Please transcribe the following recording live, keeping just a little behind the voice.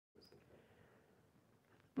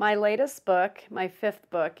My latest book, my 5th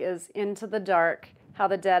book, is Into the Dark, How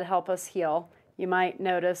the Dead Help Us Heal. You might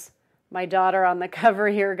notice my daughter on the cover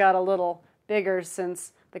here got a little bigger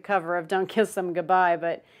since the cover of Don't Kiss Them Goodbye,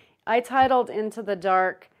 but I titled Into the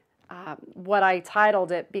Dark what I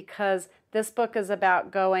titled it because this book is about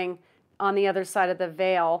going on the other side of the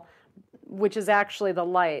veil, which is actually the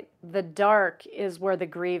light. The dark is where the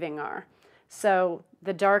grieving are. So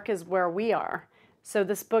the dark is where we are. So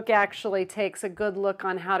this book actually takes a good look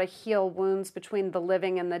on how to heal wounds between the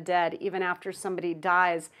living and the dead, even after somebody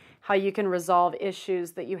dies, how you can resolve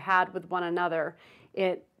issues that you had with one another.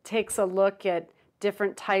 It takes a look at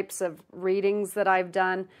different types of readings that I've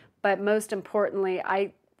done, but most importantly,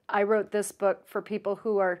 I wrote this book for people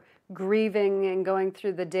who are grieving and going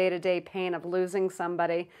through the day-to-day pain of losing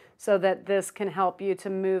somebody, so that this can help you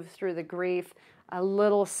to move through the grief a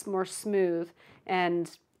little more smooth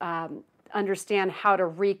and understand how to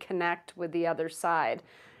reconnect with the other side.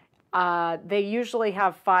 They usually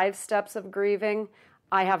have 5 steps of grieving.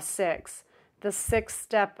 I have 6. The 6th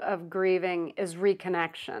step of grieving is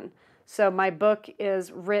reconnection. So my book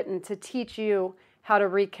is written to teach you how to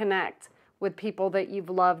reconnect with people that you've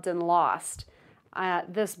loved and lost.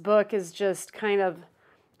 This book is just kind of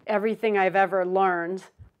everything I've ever learned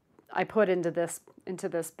I put into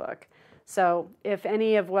this book. So if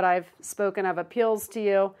any of what I've spoken of appeals to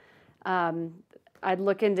you, I'd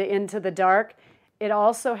look into the Dark. It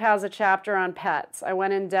also has a chapter on pets. I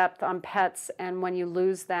went in depth on pets and when you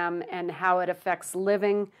lose them and how it affects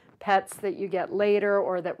living pets that you get later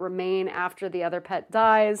or that remain after the other pet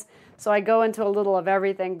dies. So I go into a little of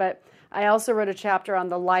everything, but I also wrote a chapter on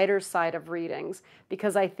the lighter side of readings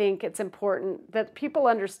because I think it's important that people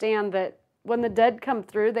understand that when the dead come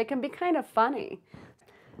through, they can be kind of funny.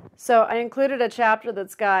 So I included a chapter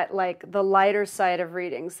that's got like the lighter side of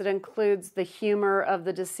readings. It includes the humor of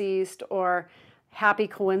the deceased or happy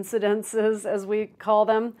coincidences, as we call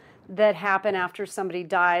them, that happen after somebody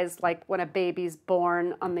dies, like when a baby's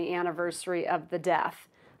born on the anniversary of the death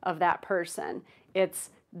of that person. It's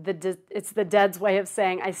the dead's way of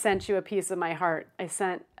saying, I sent you a piece of my heart. I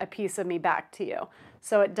sent a piece of me back to you.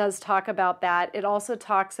 So it does talk about that. It also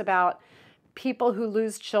talks about people who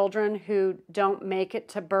lose children who don't make it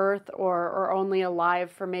to birth or are only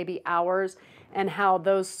alive for maybe hours, and how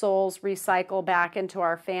those souls recycle back into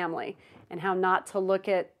our family, and how not to look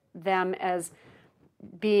at them as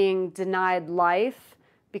being denied life,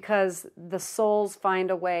 because the souls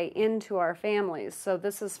find a way into our families. So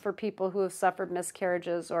this is for people who have suffered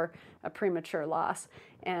miscarriages or a premature loss,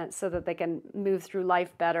 and so that they can move through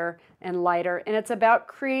life better and lighter. And it's about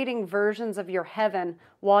creating versions of your heaven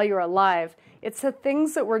while you're alive. It's the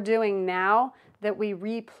things that we're doing now that we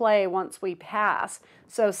replay once we pass.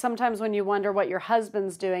 So sometimes when you wonder what your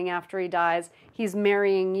husband's doing after he dies, he's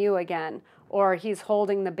marrying you again, or he's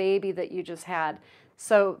holding the baby that you just had.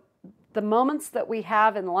 So the moments that we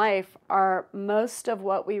have in life are most of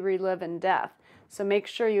what we relive in death. So make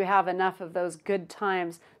sure you have enough of those good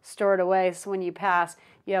times stored away so when you pass,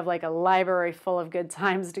 you have like a library full of good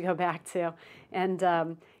times to go back to. And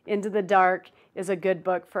Into the Dark is a good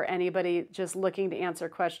book for anybody just looking to answer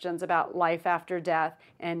questions about life after death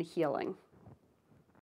and healing.